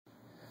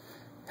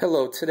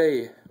Hello,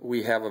 today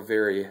we have a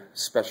very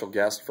special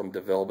guest from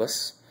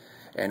DeVilbiss,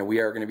 and we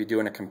are going to be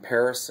doing a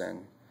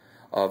comparison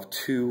of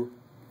two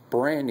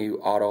brand new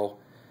auto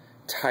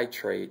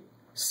titrate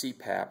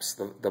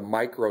CPAPs, the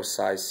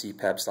micro-size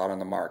CPAPs out on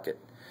the market.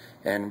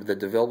 And the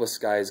DeVilbiss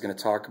guy is going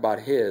to talk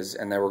about his,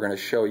 and then we're going to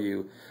show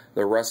you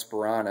the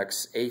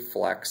Respironics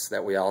AFlex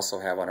that we also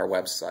have on our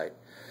website.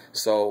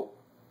 So,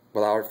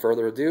 without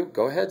further ado,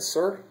 go ahead,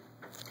 sir.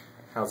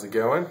 How's it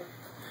going?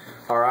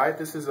 Alright,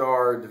 this is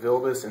our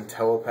DeVilbiss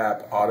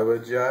IntelliPAP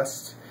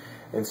AutoAdjust.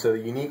 And so the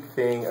unique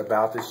thing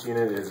about this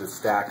unit is a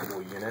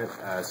stackable unit.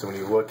 So when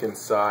you look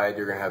inside,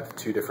 you're going to have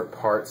two different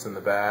parts in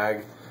the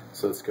bag.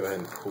 So let's go ahead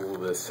and pull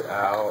this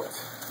out.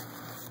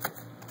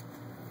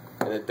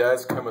 And it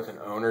does come with an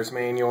owner's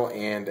manual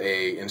and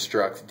a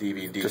instruct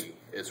DVD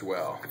as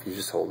well. You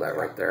just hold that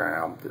right there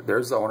now.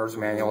 There's the owner's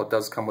manual. It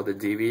does come with a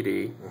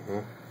DVD.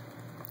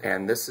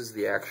 And this is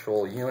the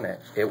actual unit.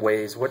 It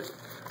weighs, what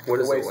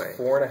does it weigh?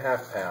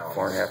 4.5 pounds.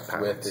 4.5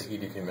 pounds. With the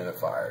heated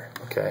humidifier.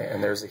 Okay,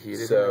 and there's a heated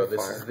humidifier. So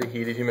this is the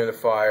heated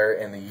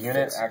humidifier, and the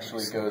unit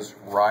actually goes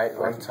right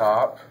on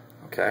top.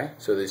 Okay.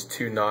 So these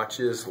two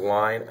notches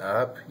line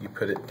up. You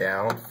put it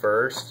down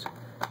first,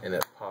 and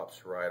it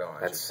pops right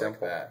on. That's just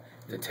simple. Like that.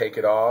 You take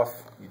it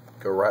off, you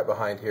go right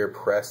behind here,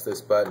 press this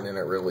button, and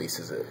it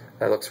releases it.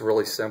 That looks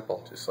really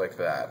simple. Just like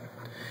that.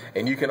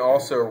 And you can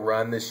also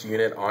run this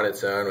unit on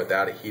its own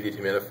without a heated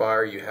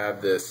humidifier. You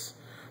have this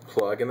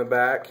plug in the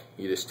back.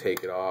 You just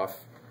take it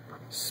off,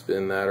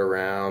 spin that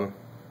around,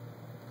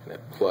 and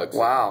it plugs.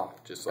 Wow,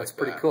 in, just like that's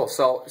pretty cool.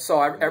 So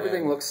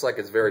everything looks like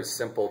it's very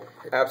simple.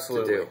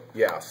 Absolutely. To do.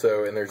 Yeah.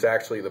 So and there's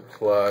actually the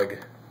plug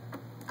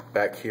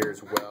back here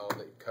as well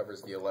that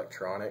covers the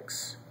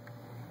electronics.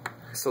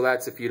 So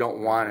that's if you don't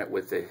want it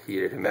with the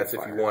heated humidifier. That's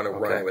if you want to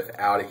run it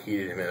without a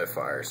heated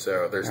humidifier.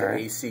 So there's an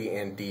AC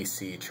and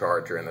DC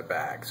charger in the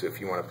back. So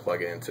if you want to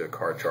plug it into a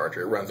car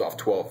charger, it runs off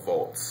 12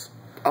 volts.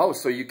 Oh,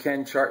 so you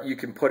can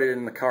put it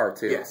in the car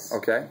too. Yes.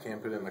 Okay. You can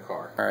put it in the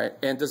car. All right.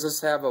 And does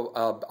this have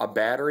a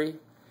battery?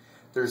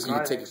 There's you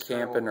not take an a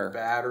camping or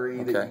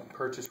battery that you can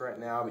purchase right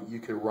now, but you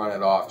could run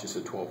it off just a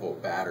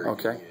 12-volt battery.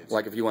 Okay.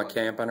 Like if you went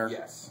camping or?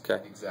 Yes.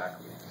 Okay.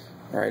 Exactly.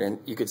 All right, and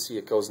you can see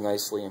it goes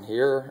nicely in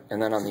here,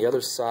 and then on the other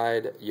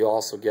side you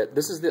also get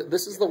this is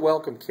the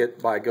welcome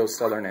kit by Go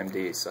Southern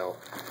MD. So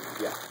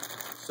yeah,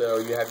 so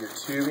you have your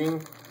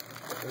tubing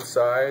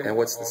inside. And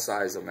what's the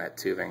size of that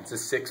tubing? It's a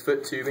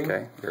 6-foot tubing.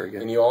 Okay, very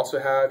good. And you also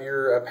have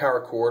your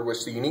power cord,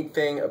 which the unique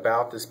thing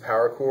about this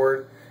power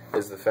cord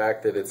is the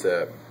fact that it's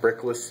a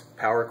brickless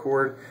power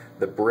cord.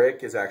 The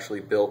brick is actually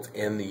built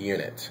in the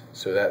unit,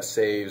 so that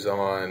saves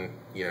on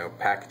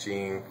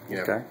packaging,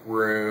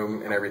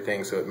 room and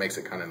everything. So it makes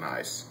it kind of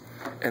nice.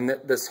 And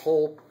this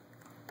whole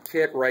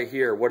kit right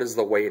here, what is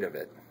the weight of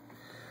it?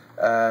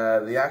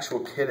 The actual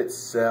kit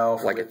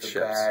itself, like with it the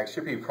ships. bag,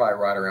 should be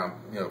probably right around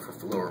for a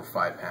little over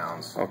 5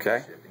 pounds.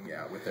 Okay. Shipping,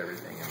 yeah, with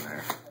everything in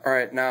there. All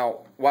right.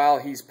 Now, while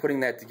he's putting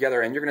that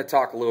together, and you're going to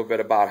talk a little bit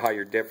about how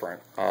you're different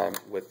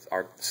with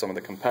some of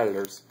the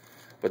competitors,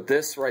 but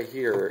this right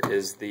here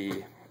is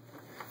the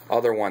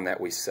other one that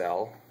we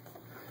sell,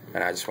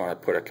 and I just want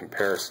to put a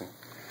comparison.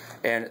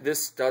 And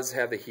this does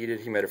have the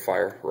heated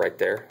humidifier right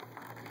there,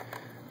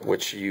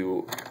 which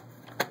you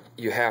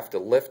have to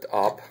lift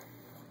up,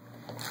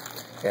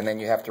 and then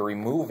you have to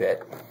remove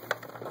it.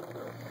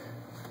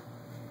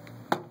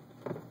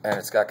 And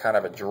it's got kind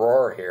of a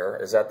drawer here.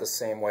 Is that the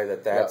same way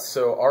that's? Yeah,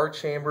 so our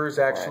chamber is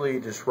actually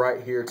just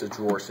right here. It's a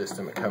drawer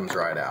system. It comes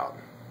right out,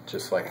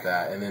 just like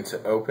that. And then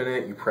to open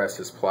it, you press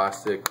this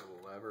plastic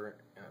lever,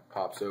 and it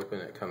pops open.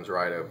 It comes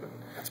right open.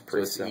 That's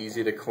pretty simple.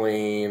 Easy to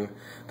clean.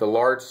 The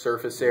large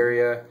surface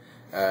area,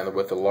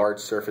 with the large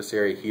surface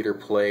area heater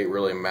plate,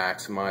 really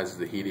maximizes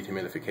the heated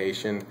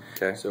humidification.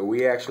 Okay. So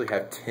we actually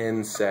have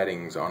 10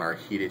 settings on our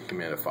heated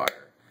humidifier.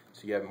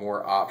 So you have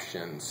more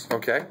options.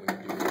 Okay.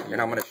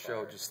 And I'm going to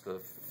show just the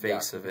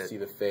face of it. See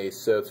the face.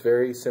 So it's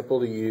very simple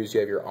to use. You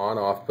have your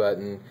on-off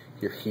button,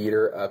 your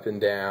heater up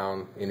and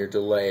down, and your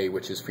delay,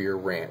 which is for your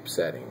ramp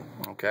setting.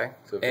 Okay.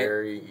 So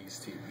very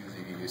easy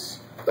to use.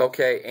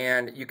 Okay,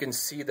 and you can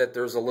see that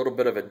there's a little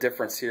bit of a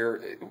difference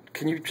here.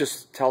 Can you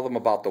just tell them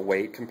about the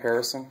weight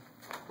comparison?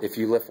 If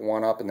you lift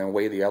one up and then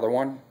weigh the other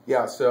one?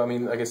 Yeah, so I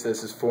mean, like I said,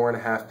 this is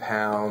 4.5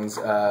 pounds.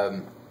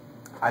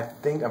 I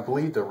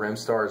believe the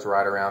Rimstar is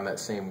right around that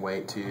same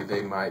weight too.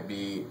 They might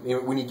be,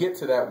 when you get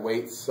to that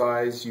weight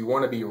size, you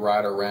want to be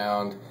right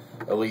around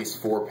at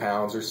least 4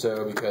 pounds or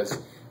so, because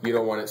you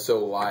don't want it so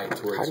light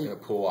to where it's going to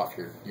pull off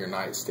your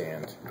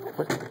nightstand.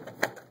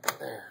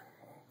 There.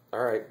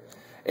 All right.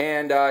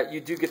 And you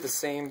do get the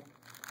same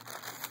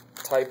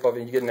type of,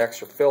 and you get an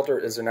extra filter.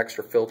 Does an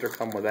extra filter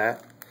come with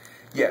that?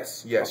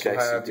 Yes.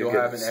 Okay, you'll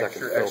have an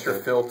extra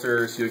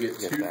filter. So you'll get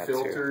two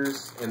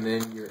filters, and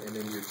then your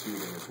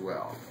tubing as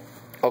well.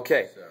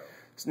 Okay.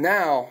 So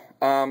now,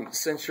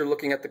 since you're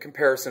looking at the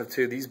comparison of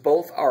two, these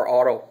both are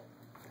auto.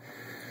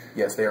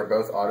 Yes, they are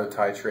both auto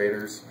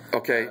titrators.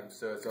 Okay.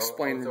 So it's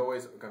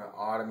always going to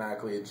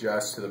automatically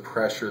adjust to the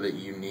pressure that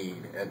you need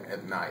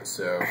at night.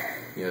 So,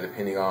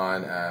 depending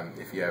on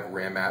if you have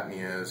REM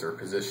apneas or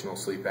positional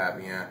sleep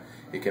apnea,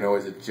 it can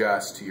always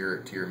adjust to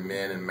your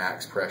min and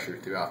max pressure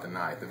throughout the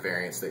night, the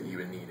variance that you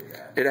would need it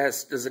at.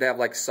 Does it have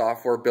like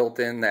software built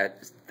in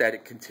that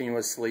it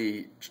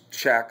continuously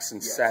checks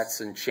and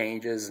sets and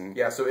changes? And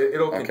yeah, so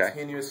it'll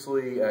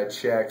continuously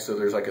check. So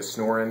there's like a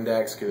snore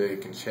index that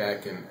it can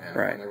check, and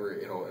whenever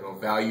it'll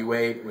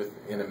evaluate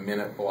within a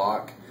minute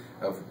block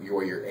of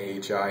what your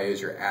AHI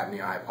is, your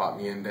apnea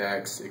hypopnea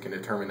index. It can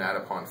determine that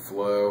upon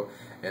flow,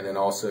 and then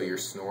also your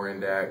snore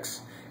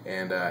index,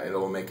 and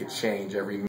it'll make a change every